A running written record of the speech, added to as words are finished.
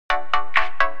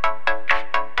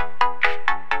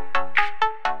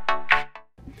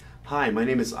Hi, my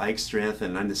name is Ike Stranthan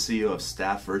and I'm the CEO of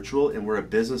STAFFVIRTUAL, and we're a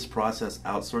business process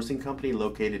outsourcing company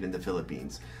located in the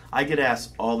Philippines. I get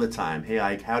asked all the time, hey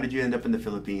Ike, how did you end up in the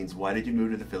Philippines? Why did you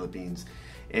move to the Philippines?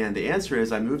 And the answer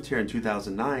is I moved here in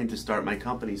 2009 to start my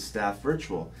company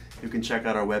STAFFVIRTUAL. You can check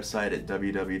out our website at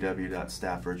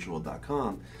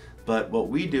www.staffvirtual.com. But what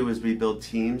we do is we build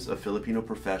teams of Filipino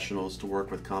professionals to work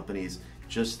with companies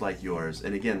just like yours.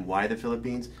 And again, why the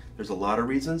Philippines? There's a lot of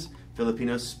reasons.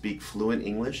 Filipinos speak fluent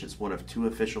English. It's one of 2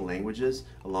 official languages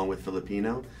along with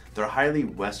Filipino. They're a highly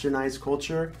westernized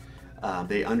culture.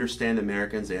 They understand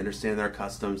Americans, they understand their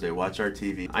customs, they watch our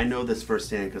TV. I know this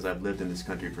firsthand because I've lived in this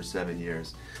country for 7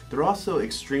 years. They're also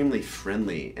extremely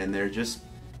friendly, and they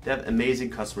have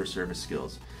amazing customer service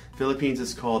skills. Philippines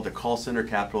is called the call center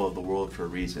capital of the world for a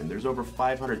reason. There's over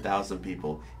 500,000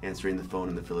 people answering the phone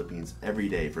in the Philippines every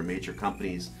day for major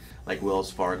companies like Wells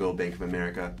Fargo, Bank of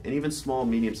America, and even small,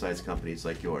 medium-sized companies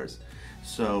like yours.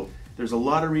 So there's a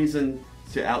lot of reason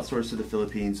to outsource to the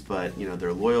Philippines, but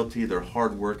their loyalty, their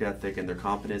hard work ethic, and their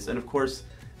competence, and of course,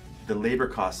 the labor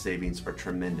cost savings are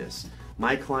tremendous.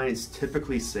 My clients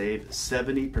typically save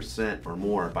 70% or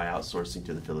more by outsourcing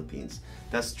to the Philippines.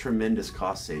 That's tremendous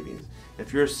cost savings.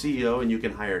 If you're a CEO and you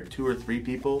can hire 2 or 3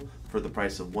 people for the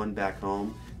price of 1 back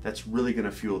home, that's really going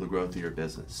to fuel the growth of your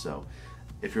business. So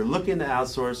if you're looking to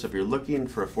outsource, if you're looking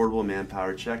for affordable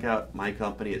manpower, check out my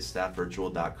company at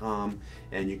staffvirtual.com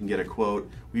and you can get a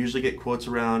quote. We usually get quotes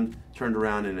turned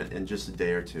around in just a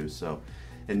day or 2. So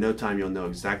in no time you'll know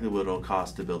exactly what it'll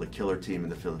cost to build a killer team in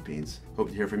the Philippines. Hope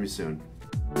to hear from you soon.